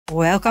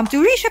Welcome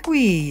to Risha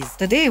Quiz!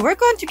 Today we're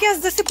going to guess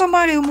the Super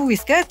Mario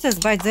movie's characters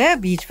by their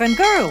beach fan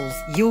girls.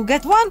 You'll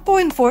get 1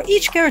 point for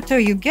each character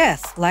you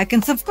guess. Like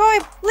and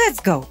subscribe, let's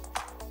go!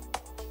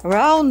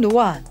 Round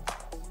 1.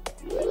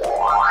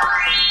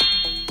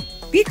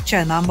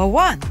 Picture number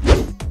 1.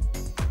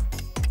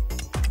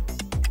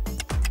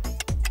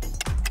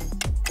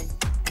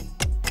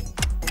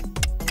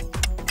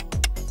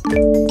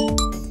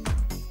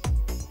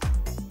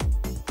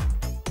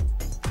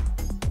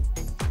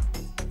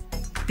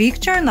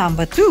 Picture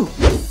number 2.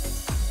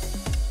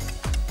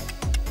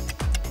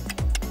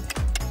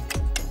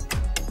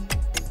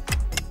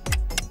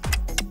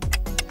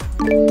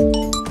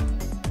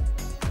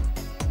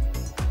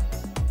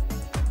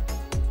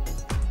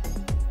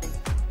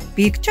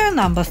 Picture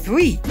number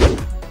 3.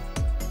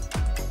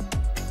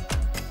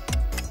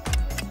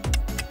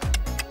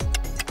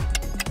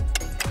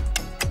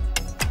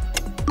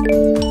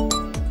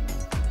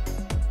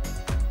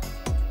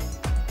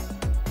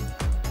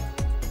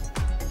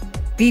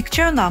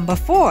 Picture number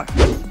 4.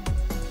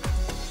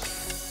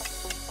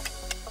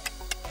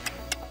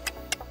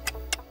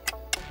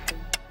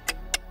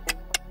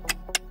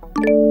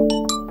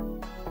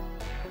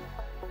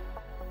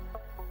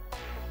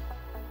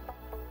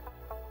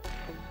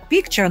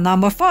 Picture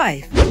number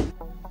 5.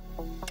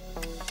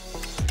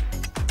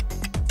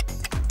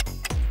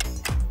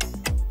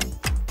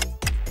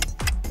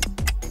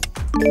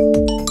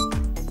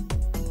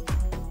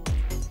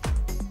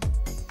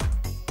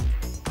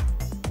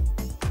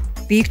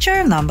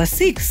 Picture number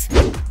 6.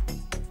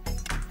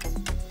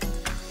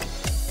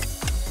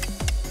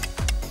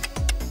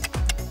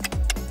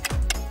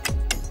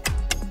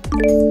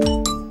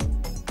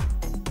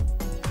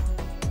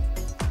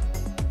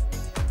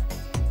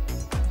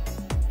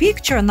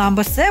 Picture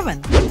number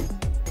 7.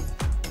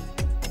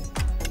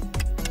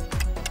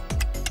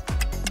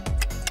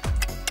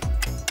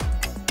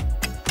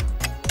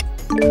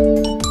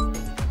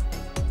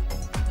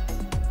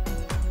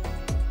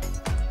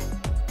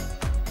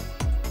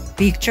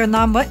 Picture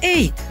number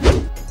 8.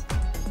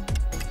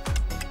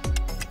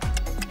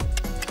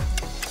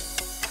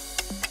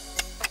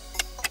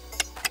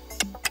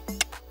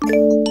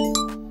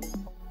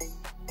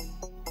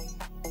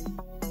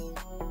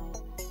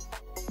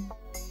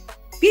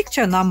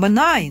 Picture number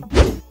 9.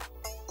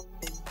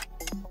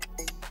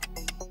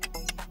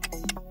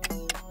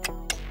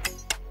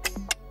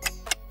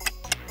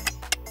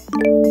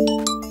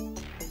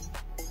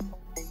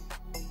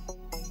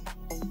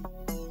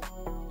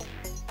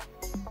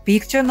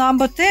 Picture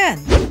number 10.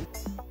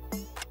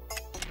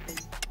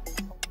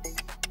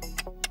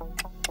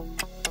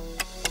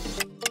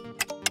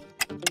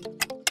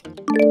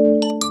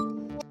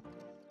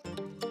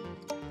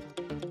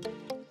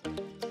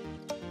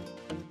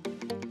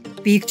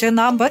 Picture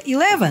number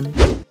 11.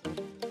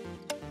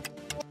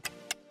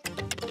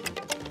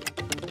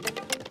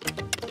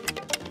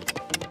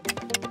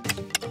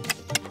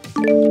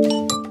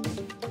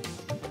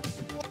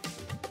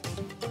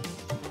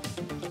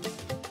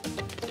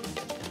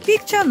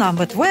 Picture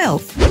number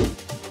 12.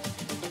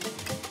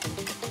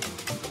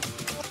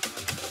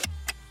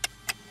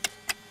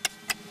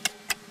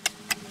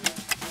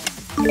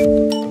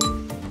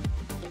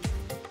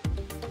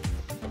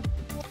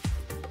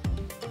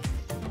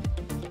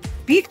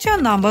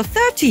 Picture number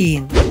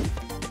 13.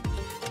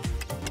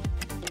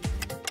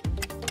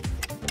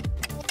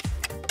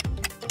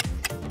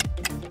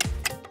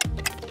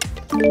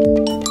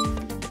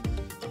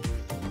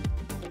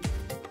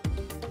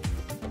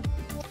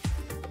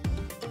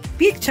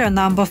 Picture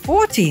number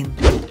 14.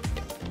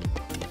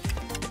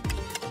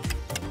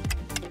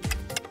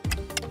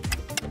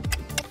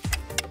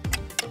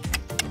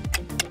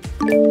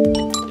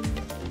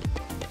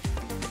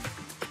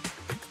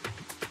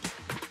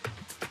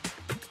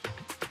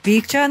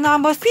 Picture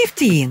number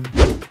 15.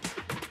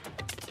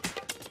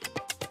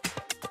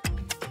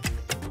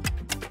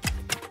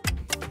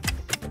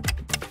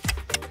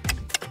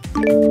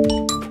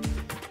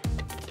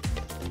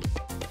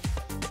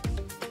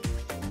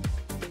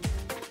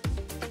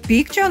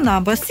 Picture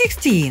number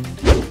 16.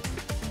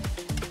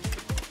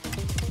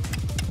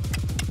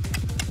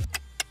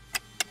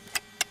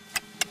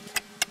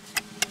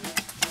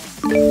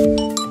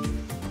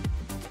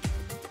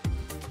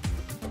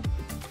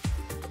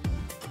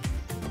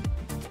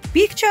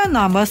 Picture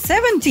number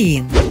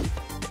 17.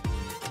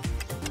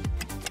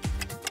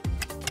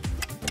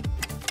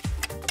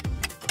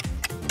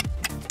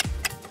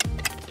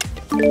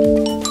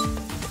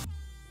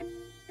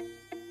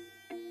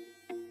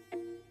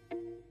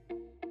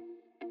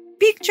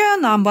 Picture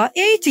number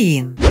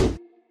 18.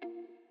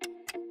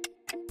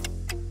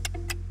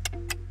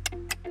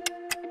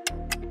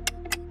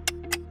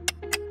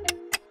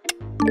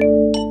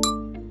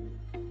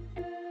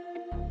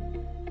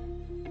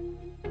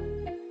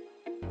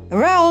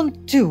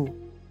 Round 2.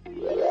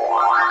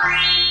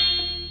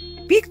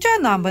 Picture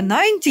number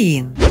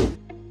 19.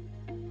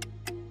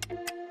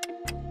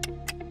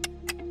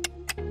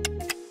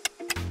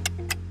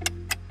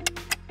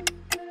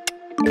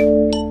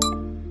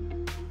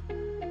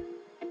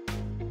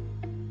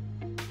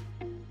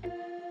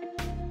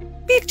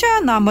 Picture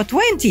Picture number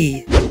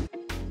 20.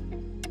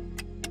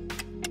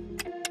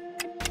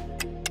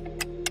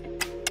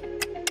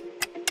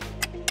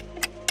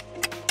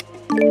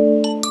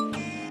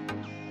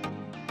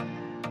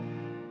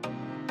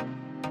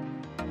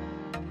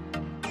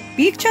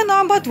 Picture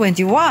number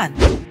 21.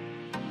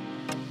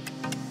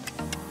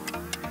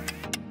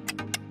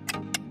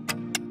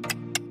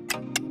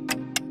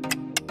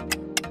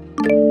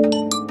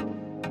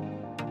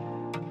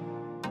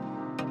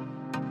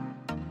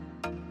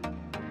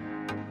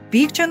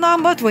 Picture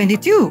number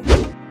 22.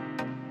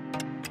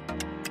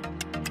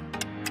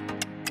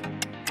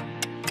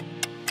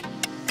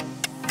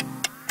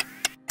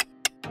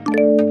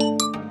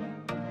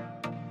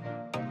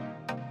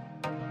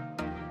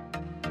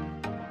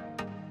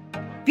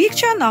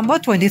 Picture number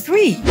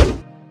 23.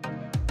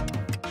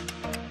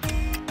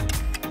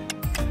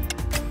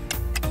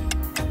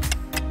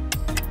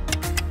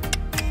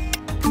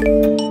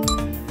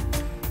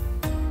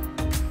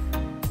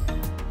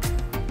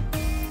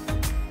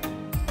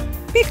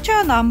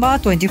 Picture number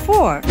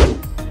 24.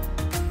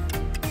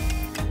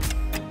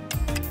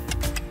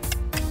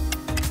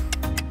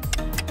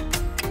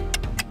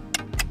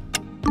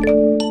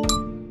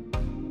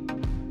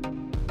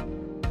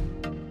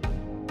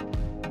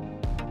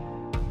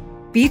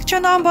 Picture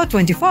number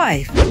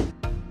 25.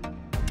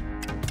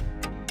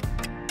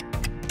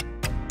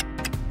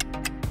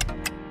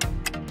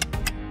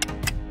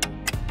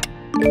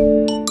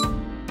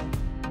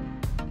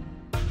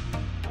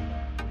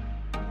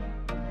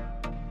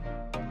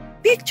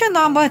 Picture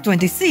number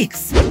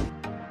 26.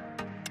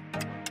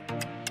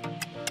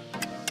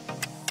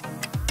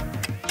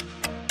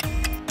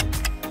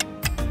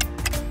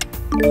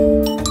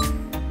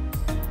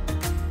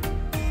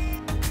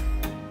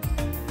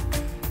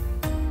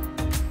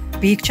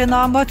 Picture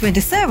number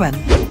 27.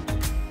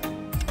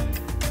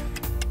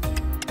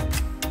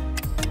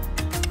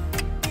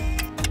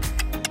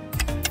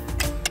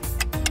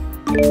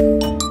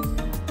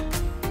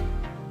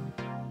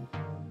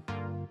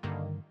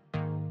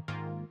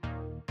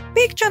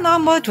 Picture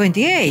number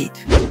 28.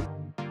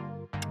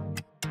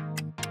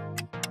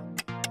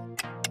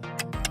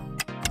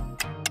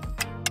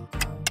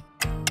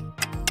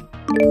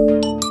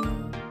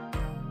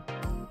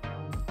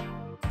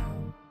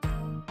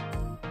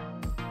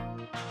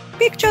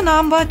 Picture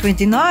number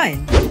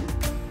 29.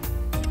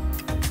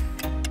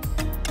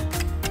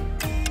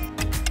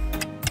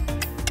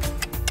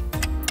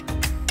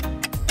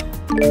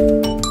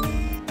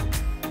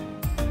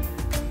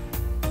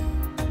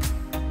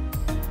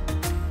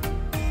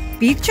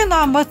 Picture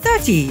number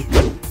 30.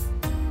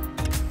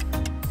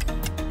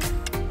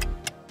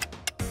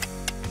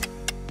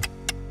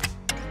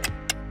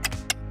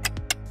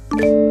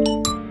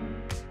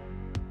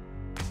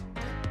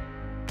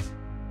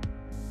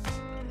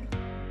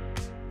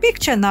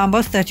 Picture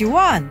number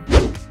 31.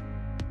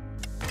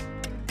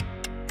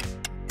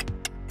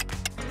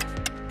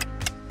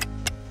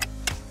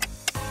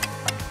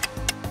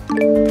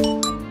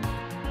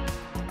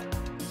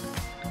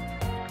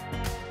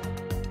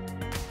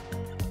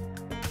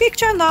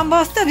 Picture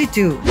number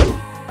 32.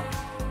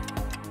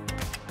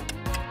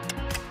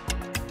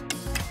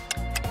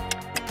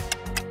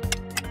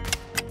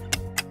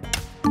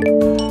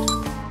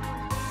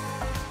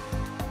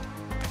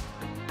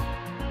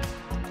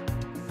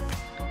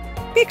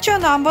 Picture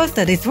number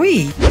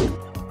 33.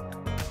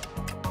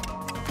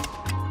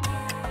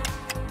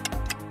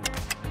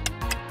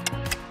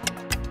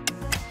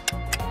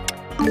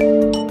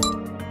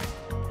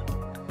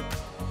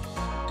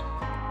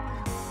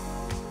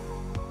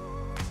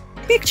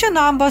 Picture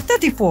number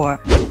 34.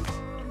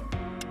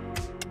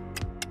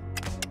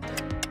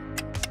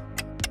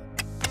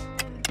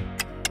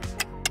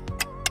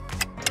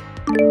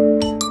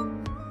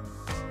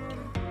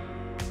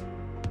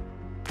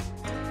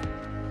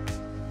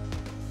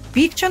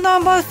 Picture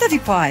number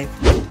 35.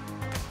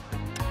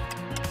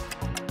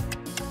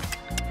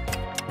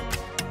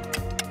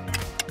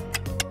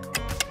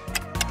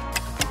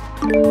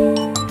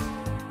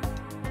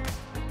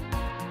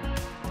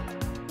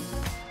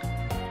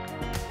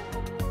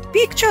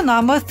 Picture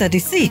number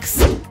 36.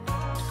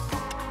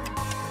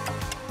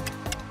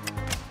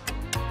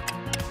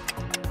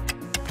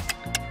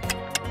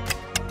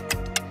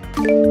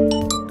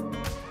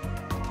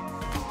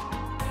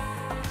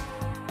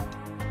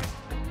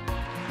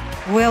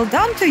 Well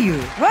done to you!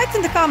 Write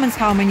in the comments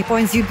how many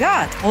points you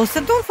got. Also,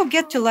 don't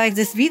forget to like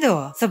this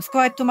video,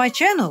 subscribe to my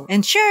channel,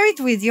 and share it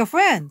with your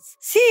friends.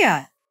 See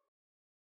ya!